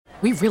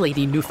We really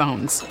need new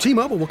phones.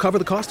 T-Mobile will cover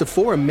the cost of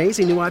 4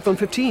 amazing new iPhone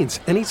 15s,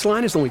 and each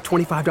line is only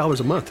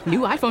 $25 a month. New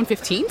iPhone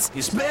 15s?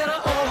 It's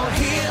better over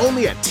here.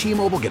 Only at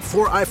T-Mobile, get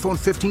 4 iPhone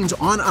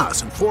 15s on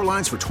us and 4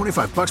 lines for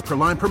 $25 per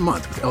line per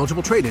month with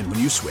eligible trade-in when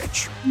you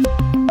switch.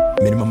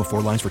 Minimum of 4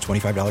 lines for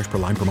 $25 per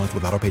line per month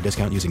with autopay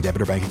discount using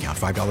debit or bank account.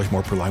 $5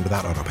 more per line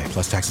without autopay,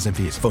 plus taxes and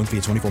fees. Phone fee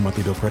at 24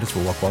 monthly bill credits for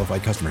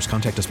well-qualified customers.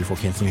 Contact us before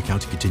canceling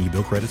account to continue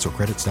bill credits or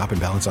credit stop and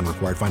balance on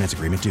required finance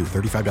agreement due.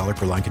 $35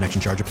 per line connection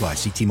charge applies.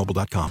 See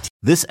T-Mobile.com.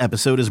 This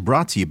episode is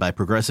brought to you by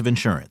Progressive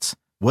Insurance.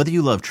 Whether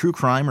you love true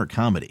crime or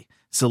comedy,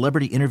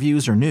 celebrity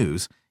interviews or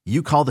news,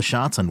 you call the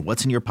shots on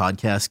what's in your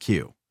podcast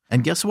queue.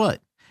 And guess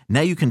what? Now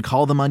you can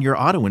call them on your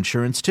auto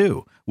insurance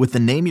too with the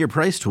Name Your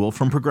Price tool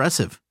from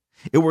Progressive.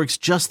 It works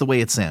just the way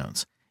it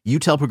sounds. You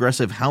tell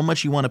Progressive how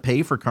much you want to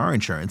pay for car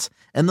insurance,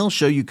 and they'll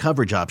show you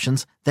coverage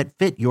options that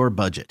fit your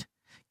budget.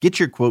 Get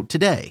your quote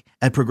today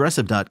at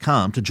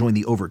Progressive.com to join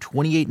the over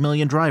 28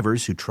 million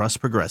drivers who trust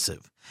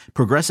Progressive.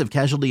 Progressive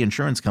Casualty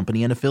Insurance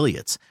Company and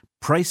Affiliates.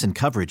 Price and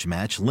coverage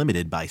match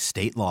limited by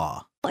state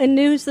law. In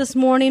news this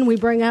morning, we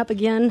bring up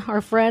again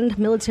our friend,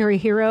 military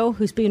hero,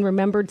 who's being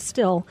remembered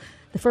still.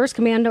 The first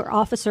commander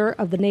officer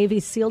of the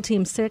Navy's SEAL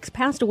Team 6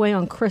 passed away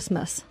on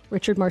Christmas.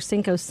 Richard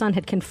Marcinko's son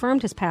had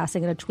confirmed his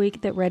passing in a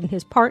tweet that read in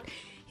his part,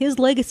 "His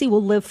legacy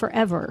will live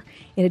forever."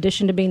 In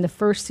addition to being the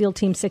first SEAL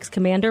Team 6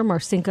 commander,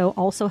 Marcinko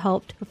also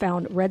helped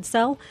found Red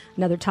Cell,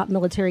 another top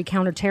military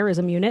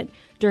counterterrorism unit.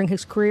 During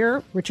his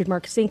career, Richard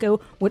Marcinko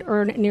would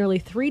earn nearly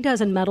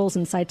 36 medals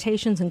and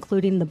citations,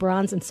 including the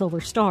Bronze and Silver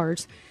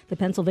Stars. The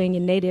Pennsylvania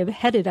native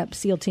headed up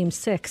SEAL Team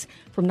 6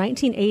 from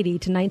 1980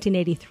 to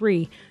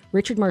 1983.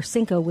 Richard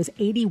Marcinko was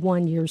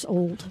 81 years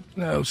old.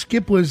 No,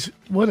 Skip was,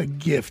 what a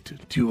gift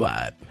to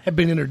have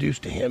been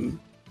introduced to him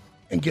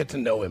and get to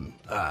know him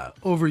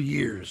over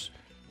years.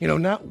 You know,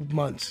 not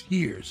months,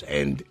 years.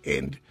 And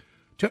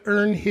to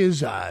earn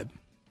his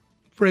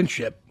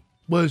friendship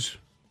was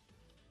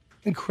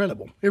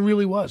incredible. It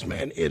really was,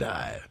 man.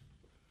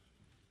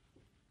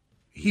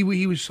 He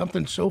was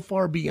something so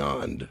far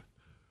beyond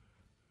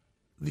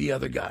the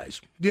other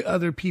guys, the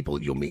other people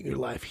you'll meet in your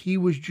life. He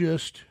was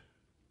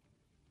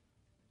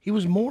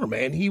more,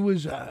 man. He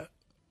was, and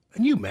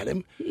you met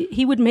him.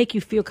 He would make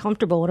you feel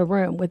comfortable in a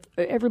room with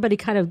everybody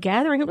kind of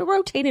gathering,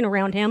 rotating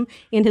around him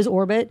in his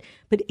orbit.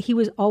 But he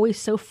was always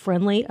so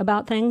friendly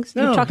about things.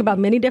 We talk about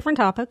many different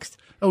topics.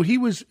 Oh,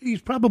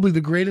 he's probably the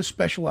greatest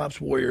special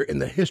ops warrior in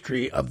the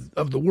history of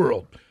the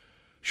world.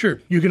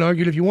 Sure, you can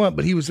argue it if you want,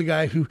 but he was the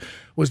guy who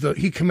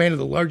he commanded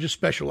the largest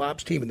special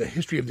ops team in the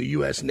history of the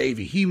U.S.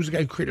 Navy. He was the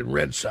guy who created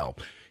Red Cell.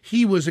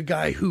 He was a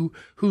guy who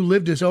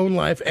lived his own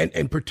life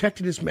and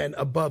protected his men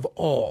above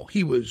all.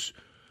 He was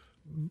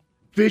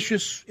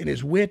vicious in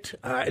his wit,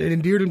 and it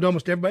endeared him to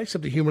almost everybody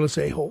except the humorless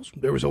a-holes.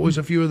 There was always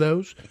a few of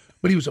those.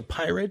 But he was a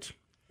pirate,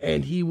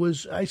 and he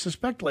was, I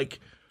suspect,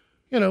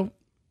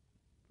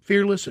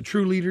 fearless, a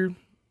true leader,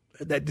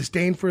 that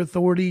disdain for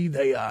authority,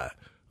 the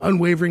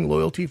unwavering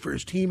loyalty for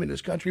his team and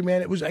his country,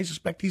 man. I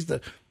suspect he's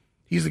the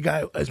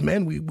guy, as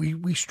men,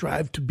 we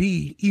strive to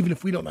be, even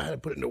if we don't know how to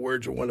put it into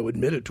words or want to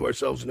admit it to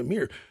ourselves in the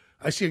mirror.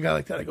 I see a guy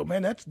like that, I go,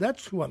 man,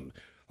 that's who I'm.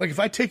 Like, if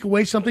I take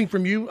away something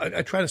from you,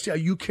 I try to see how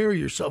you carry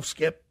yourself,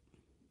 Skip,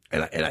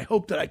 and I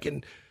hope that I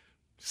can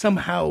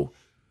somehow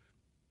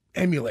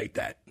emulate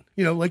that.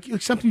 You know, like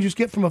something you just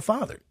get from a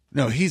father.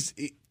 No, he's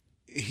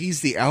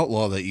the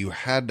outlaw that you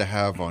had to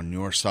have on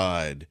your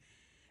side.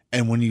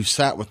 And when you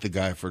sat with the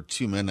guy for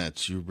 2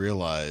 minutes, you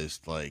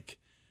realized, like,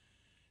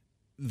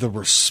 the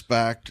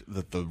respect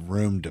that the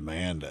room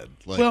demanded.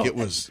 Like, well, it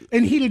was.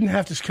 And he didn't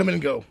have to come in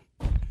and go.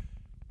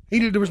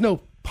 There was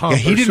no pomp or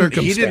circumstance.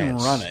 He didn't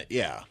run it,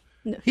 yeah.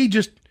 No. He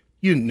just,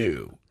 you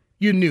knew.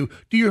 Do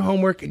your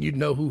homework and you'd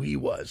know who he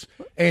was.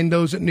 And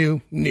those that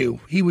knew.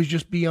 He was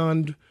just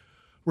beyond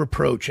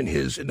reproach in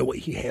the way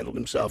he handled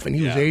himself. And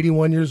he was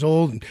 81 years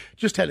old and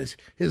just had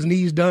his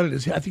knees done and I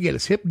think he had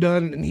his hip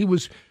done, and he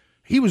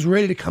was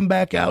ready to come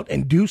back out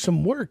and do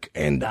some work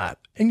and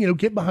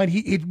get behind.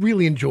 He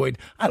really enjoyed.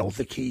 I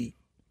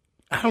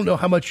don't know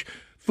how much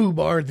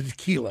FUBAR, the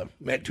tequila,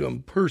 meant to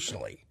him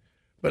personally,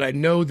 but I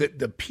know that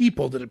the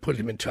people that it put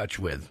him in touch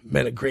with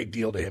meant a great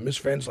deal to him. His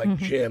friends like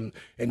Jim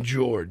and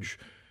George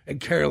and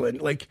Carolyn,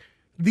 like,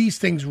 these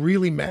things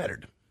really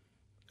mattered.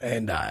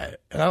 And I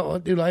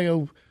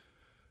owe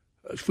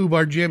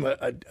FUBAR Jim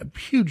a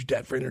huge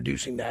debt for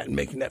introducing that and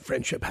making that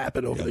friendship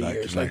happen over the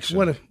years. Connection.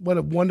 Like, what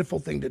a wonderful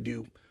thing to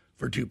do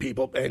for two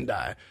people. And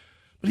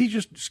but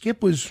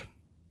Skip was,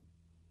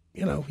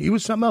 he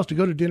was something else. To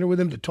go to dinner with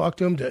him, to talk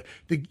to him, to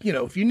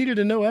if you needed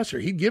to know Esser,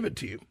 he'd give it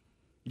to you.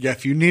 Yeah,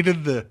 if you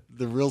needed the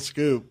real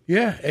scoop.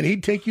 Yeah, and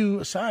he'd take you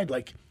aside.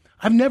 Like,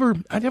 I never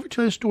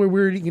tell you a story. We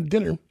were eating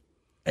dinner,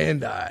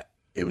 and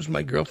it was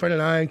my girlfriend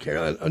and I and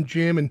Carol and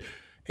Jim, and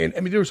I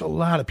mean, there was a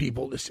lot of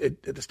people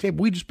at this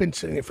table. We'd just been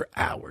sitting there for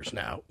hours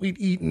now. We'd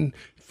eaten,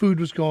 food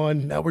was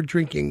gone, now we're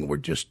drinking, we're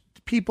just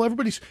people.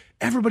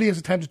 Everybody has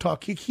the time to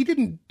talk. He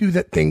didn't do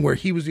that thing where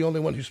he was the only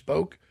one who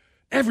spoke.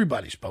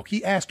 Everybody spoke.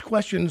 He asked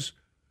questions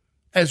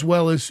as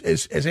well as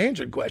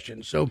answered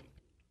questions. So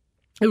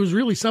it was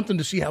really something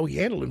to see how he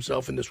handled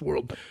himself in this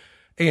world.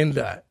 And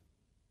at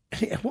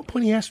one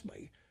point he asked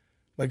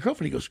my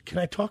girlfriend, he goes, "Can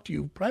I talk to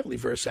you privately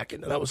for a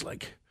second?" And I was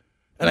like,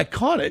 and I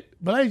caught it,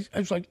 but I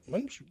was like,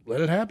 "Just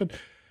let it happen."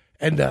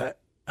 And I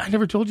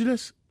never told you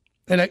this.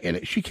 And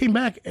she came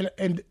back,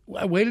 and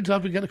I waited till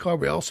after we got in the car.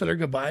 We all said our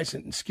goodbyes,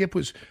 and Skip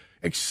was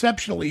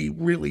exceptionally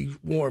really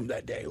warm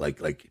that day.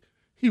 Like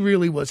he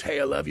really was. Hey,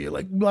 I love you.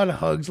 Like a lot of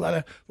hugs, a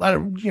lot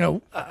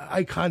of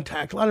eye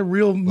contact, a lot of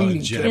real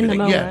meaning to in the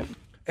moment. Yeah.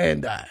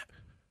 And I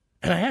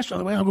asked her on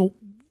the way. I go,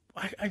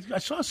 I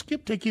saw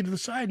Skip take you to the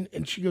side,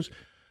 and she goes,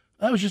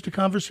 "That was just a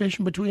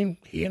conversation between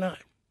he and I."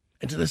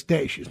 And to this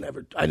day,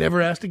 I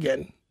never asked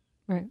again.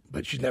 Right.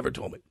 But she's never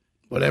told me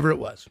whatever it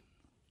was.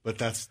 But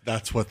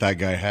that's what that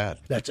guy had.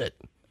 That's it.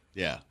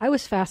 Yeah. I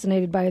was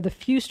fascinated by the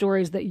few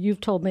stories that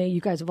you've told me, you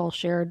guys have all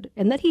shared,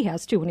 and that he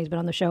has too when he's been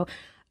on the show,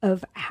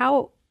 of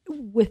how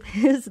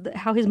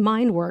his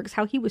mind works,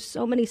 how he was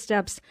so many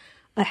steps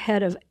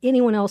ahead of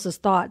anyone else's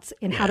thoughts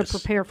in how to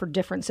prepare for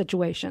different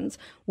situations,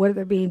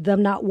 whether it be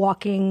them not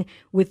walking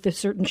with the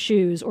certain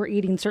shoes or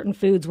eating certain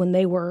foods when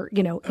they were,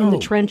 in the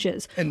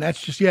trenches. And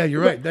that's just,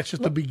 you're right. That's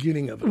just the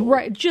beginning of it.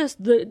 Right.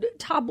 Just the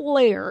top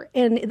layer.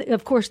 And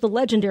of course, the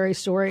legendary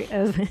story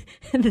of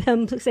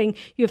them saying,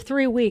 you have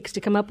 3 weeks to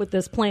come up with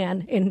this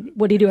plan. And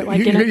what do you do it like?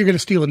 You're going to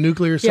steal a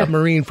nuclear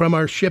submarine from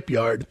our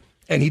shipyard.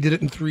 And he did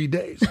it in 3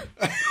 days.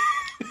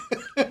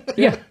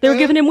 Yeah. They were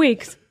giving him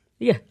weeks.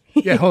 Yeah.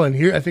 Yeah, hold on.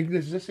 Here, I think,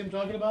 is this him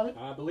talking about it?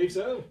 I believe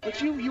so.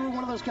 But you were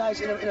one of those guys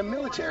in a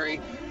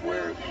military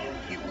where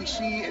we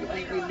see and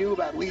we knew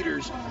about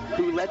leaders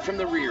who led from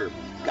the rear,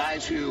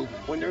 guys who,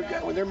 when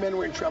their men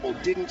were in trouble,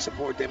 didn't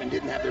support them and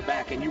didn't have their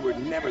back, and you were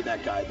never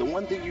that guy. The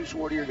one thing you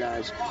swore to your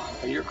guys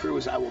and your crew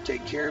is, I will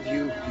take care of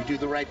you. You do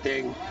the right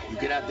thing. You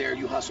get out there,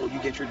 you hustle, you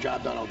get your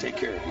job done, I'll take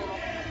care of you.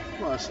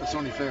 Well, that's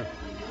only fair.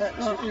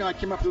 I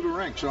came up through the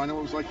ranks, so I know what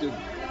it was like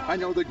I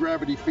know the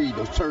gravity feed.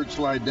 Those turds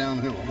slide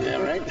downhill.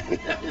 Yeah, right?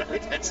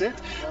 That's it.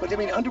 But,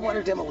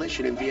 underwater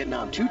demolition in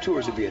Vietnam, 2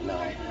 tours of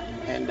Vietnam,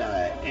 and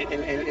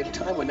at a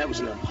time when that was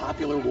an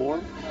unpopular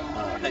war,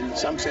 and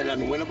some said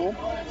unwinnable,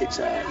 it's,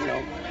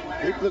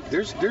 look,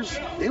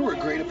 they were a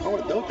great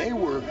opponent. Though they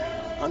were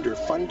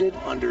underfunded,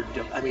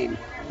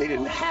 they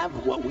didn't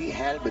have what we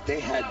had, but they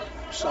had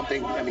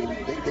something.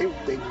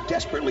 They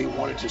desperately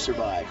wanted to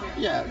survive.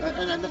 Yeah,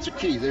 and that's a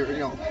key.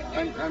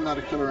 I'm not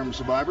a killer, I'm a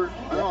survivor,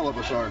 and all of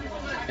us are.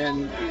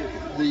 And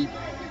the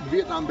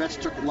Vietnam vets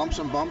took lumps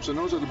and bumps, and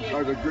those are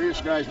the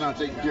greatest guys now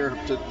taking care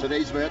of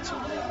today's vets,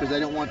 because they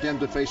don't want them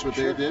to face what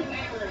they did.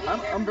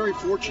 I'm very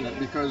fortunate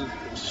because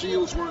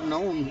SEALs weren't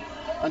known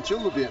until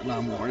the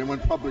Vietnam War. It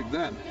went public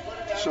then.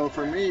 So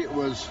for me, it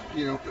was a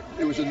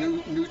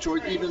new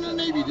choice. Even the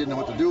Navy didn't know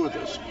what to do with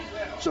this.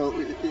 So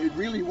it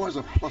really was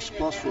a plus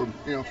for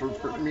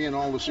me and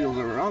all the SEALs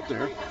that were out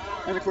there.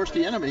 And of course,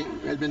 the enemy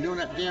had been doing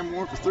that damn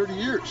war for 30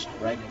 years.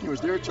 Right. It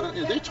was their time.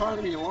 They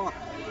taught me a lot.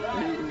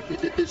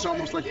 It's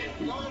almost like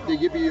they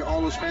give you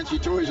all those fancy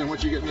toys, and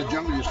once you get in the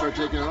jungle, you start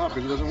taking it off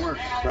because it doesn't work.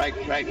 Right.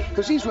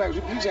 Because these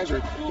guys are,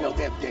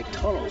 they have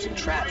tunnels and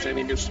traps.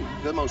 There's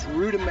the most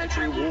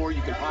rudimentary war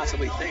you can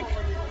possibly think.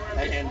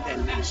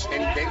 And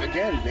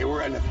they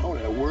were an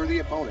opponent, a worthy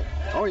opponent.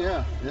 Oh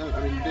yeah.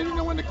 They didn't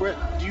know when to quit.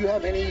 Do you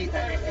have any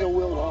ill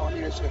will at all?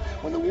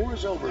 When the war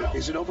is over,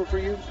 is it over for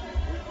you?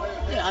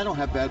 Yeah, I don't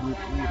have bad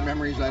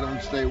memories. I don't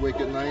stay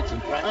awake at nights,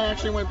 and I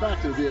actually went back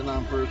to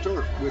Vietnam for a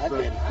tour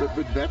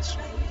with vets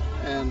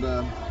and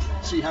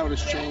see how it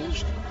has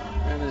changed.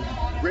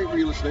 And great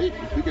real estate.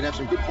 We could have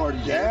some good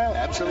parties. Yeah,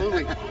 there.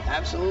 Absolutely.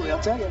 Absolutely. I'll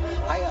tell you,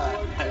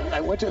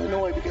 I went to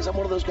Hanoi because I'm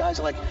one of those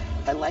guys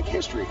I like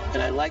history,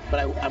 and but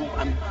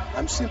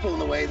I'm simple in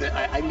the way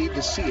that I need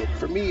to see it.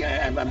 For me,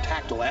 I'm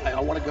tactile. I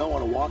want to go, I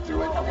want to walk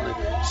through it, I want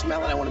to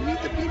smell it, I want to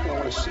meet the people, I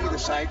want to see the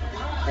site.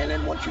 And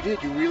then once you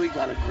did, you really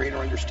got a greater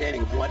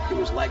understanding of what it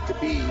was like to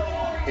be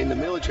in the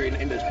military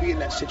and to be in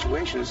that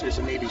situation as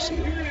a Navy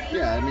SEAL.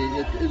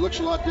 Yeah, it looks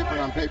a lot different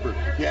on paper.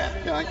 Yeah.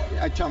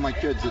 I tell my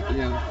kids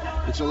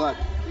that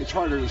it's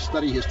harder to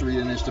study history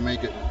than it is to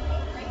make it.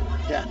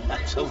 Yeah,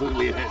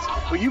 absolutely it is.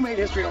 Well, you made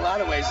history in a lot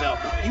of ways, though.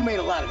 You made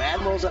a lot of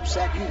admirals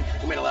upset.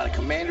 You made a lot of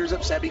commanders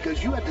upset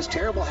because you had this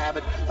terrible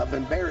habit of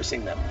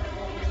embarrassing them.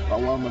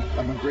 Well,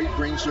 I'm a great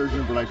brain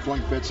surgeon, but I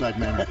flunk bedside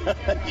manner.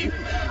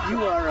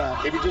 you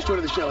are, if you're just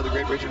joining the show, the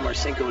great Richard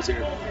Marcinko is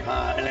here.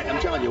 And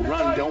I'm telling you,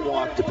 run, don't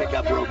walk to pick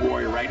up Road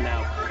Warrior right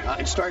now.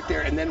 And start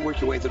there and then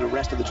work your way through the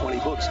rest of the 20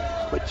 books.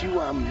 But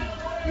you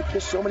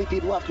pissed so many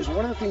people off because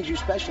one of the things you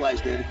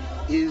specialized in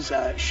is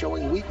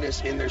showing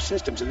weakness in their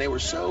systems. And they were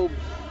so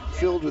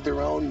filled with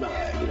their own,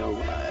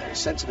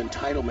 sense of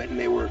entitlement, and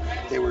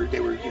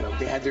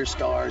they had their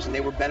stars, and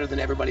they were better than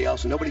everybody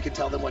else, and nobody could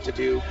tell them what to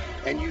do.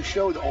 And you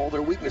showed all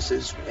their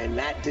weaknesses, and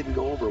that didn't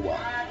go over well.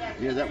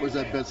 Yeah, that was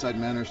that bedside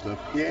manner stuff.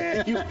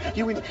 Yeah,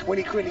 when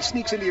he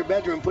sneaks into your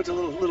bedroom, puts a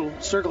little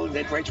circle in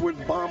it, writes the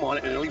word bomb on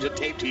it, and it leaves a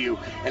tape to you,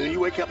 and then you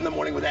wake up in the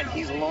morning with that.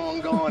 He's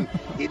long gone.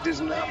 It does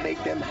not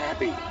make them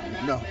happy.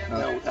 No.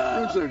 It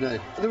was their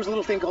day. There was a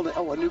little thing called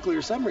a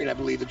nuclear submarine, I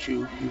believe, that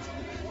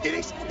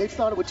they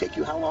thought it would take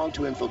you how long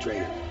to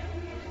infiltrate it?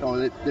 Oh,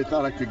 they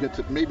thought I could get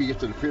to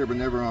the pier, but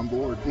never on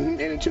board. Mm-hmm.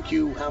 And it took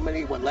you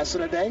less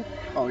than a day?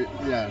 Oh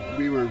yeah,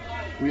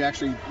 we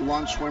actually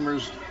launched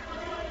swimmers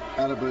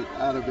out of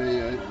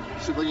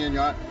a civilian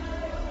yacht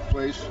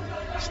place.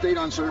 Stayed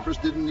on surface,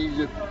 didn't need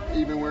to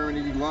even wear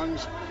any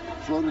lungs.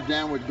 Floated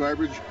down with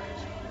garbage.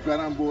 Got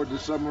on board the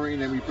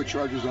submarine, and we put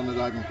charges on the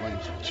diving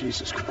planes.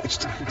 Jesus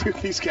Christ, dude,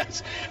 these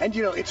guys. And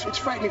it's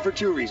frightening for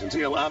two reasons.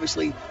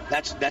 Obviously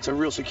that's a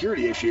real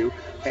security issue,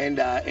 and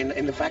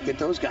the fact that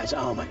those guys,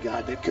 oh my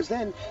God, because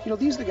then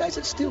these are the guys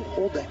that still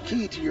hold that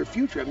key to your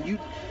future. I mean,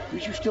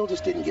 you still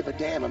just didn't give a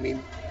damn. I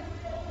mean,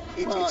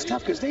 it's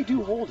tough because they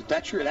do hold it.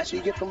 That's how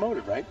you get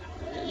promoted, right?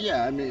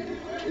 Yeah, I mean,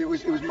 it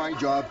was my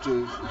job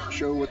to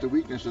show what the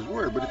weaknesses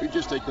were. But if you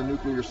just take the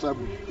nuclear sub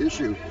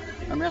issue,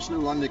 I'm that's New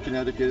London,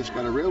 Connecticut. It's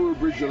got a railroad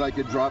bridge that I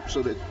could drop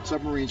so that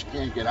submarines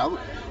can't get out.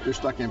 They're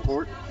stuck in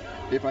port.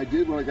 If I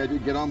did what I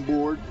did, get on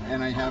board,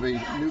 and I have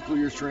a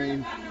nuclear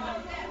trained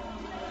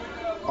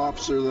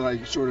officer that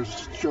I sort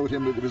of showed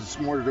him that it was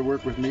smarter to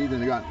work with me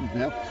than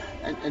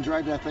and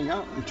drive that thing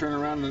out and turn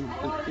around and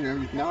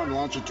now I'm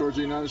launching towards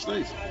the United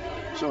States.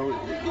 So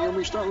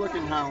we start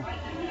looking how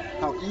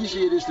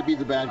easy it is to be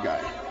the bad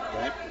guy.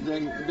 Right?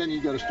 Then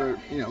you got to start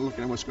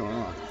looking at what's going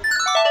on.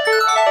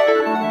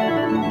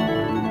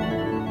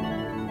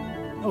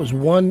 That was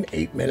 1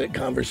 8-minute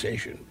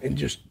conversation, and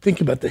just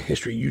think about the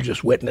history you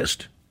just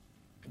witnessed.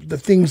 The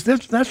things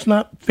that's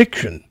not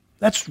fiction.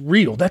 That's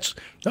real. That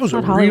was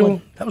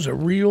a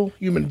real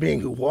human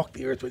being who walked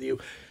the earth with you.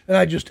 And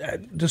I just,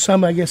 to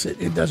some, I guess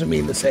it doesn't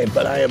mean the same,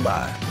 but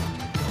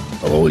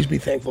I'll always be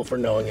thankful for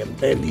knowing him,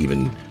 and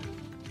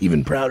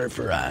even prouder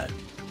for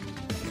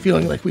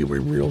feeling like we were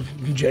real,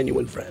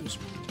 genuine friends.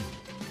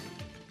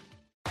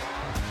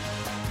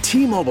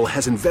 T-Mobile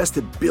has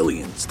invested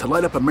billions to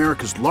light up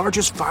America's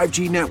largest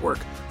 5G network,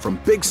 from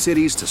big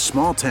cities to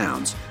small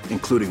towns,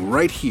 including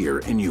right here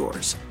in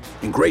yours.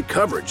 And great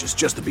coverage is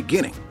just the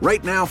beginning.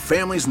 Right now,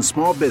 families and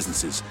small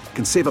businesses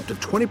can save up to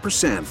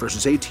 20%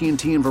 versus AT&T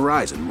and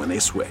Verizon when they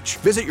switch.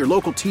 Visit your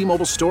local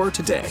T-Mobile store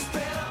today.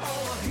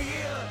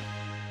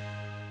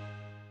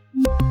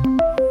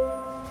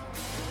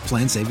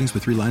 Plan savings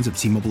with 3 lines of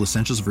T-Mobile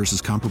Essentials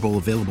versus comparable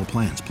available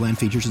plans. Plan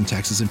features and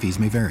taxes and fees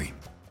may vary.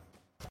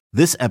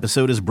 This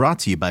episode is brought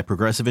to you by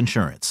Progressive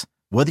Insurance.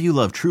 Whether you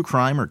love true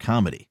crime or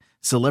comedy,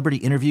 celebrity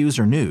interviews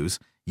or news,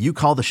 you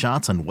call the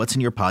shots on what's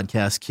in your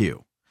podcast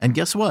queue. And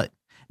guess what?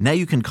 Now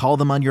you can call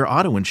them on your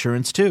auto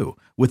insurance too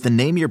with the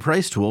Name Your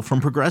Price tool from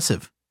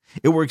Progressive.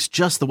 It works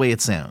just the way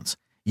it sounds.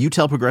 You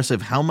tell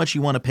Progressive how much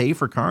you want to pay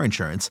for car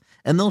insurance,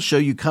 and they'll show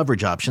you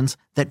coverage options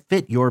that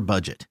fit your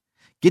budget.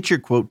 Get your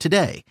quote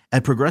today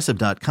at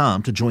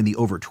Progressive.com to join the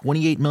over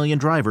 28 million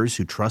drivers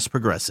who trust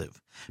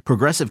Progressive.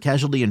 Progressive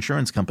Casualty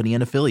Insurance Company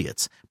and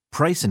Affiliates.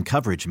 Price and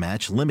coverage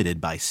match limited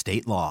by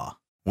state law.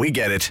 We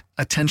get it.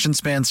 Attention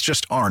spans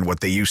just aren't what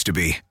they used to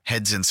be.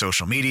 Heads in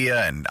social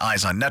media and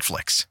eyes on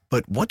Netflix.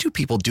 But what do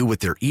people do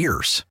with their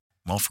ears?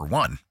 Well, for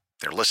one,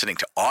 they're listening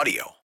to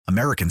audio.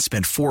 Americans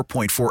spend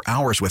 4.4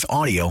 hours with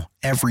audio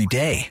every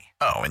day.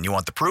 Oh, and you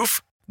want the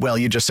proof? Well,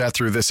 you just sat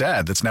through this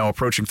ad that's now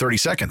approaching 30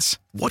 seconds.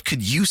 What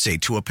could you say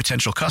to a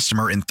potential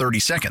customer in 30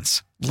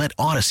 seconds? Let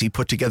Odyssey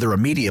put together a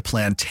media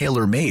plan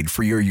tailor-made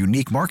for your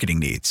unique marketing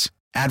needs.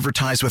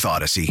 Advertise with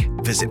Odyssey.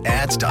 Visit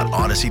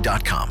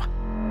ads.odyssey.com.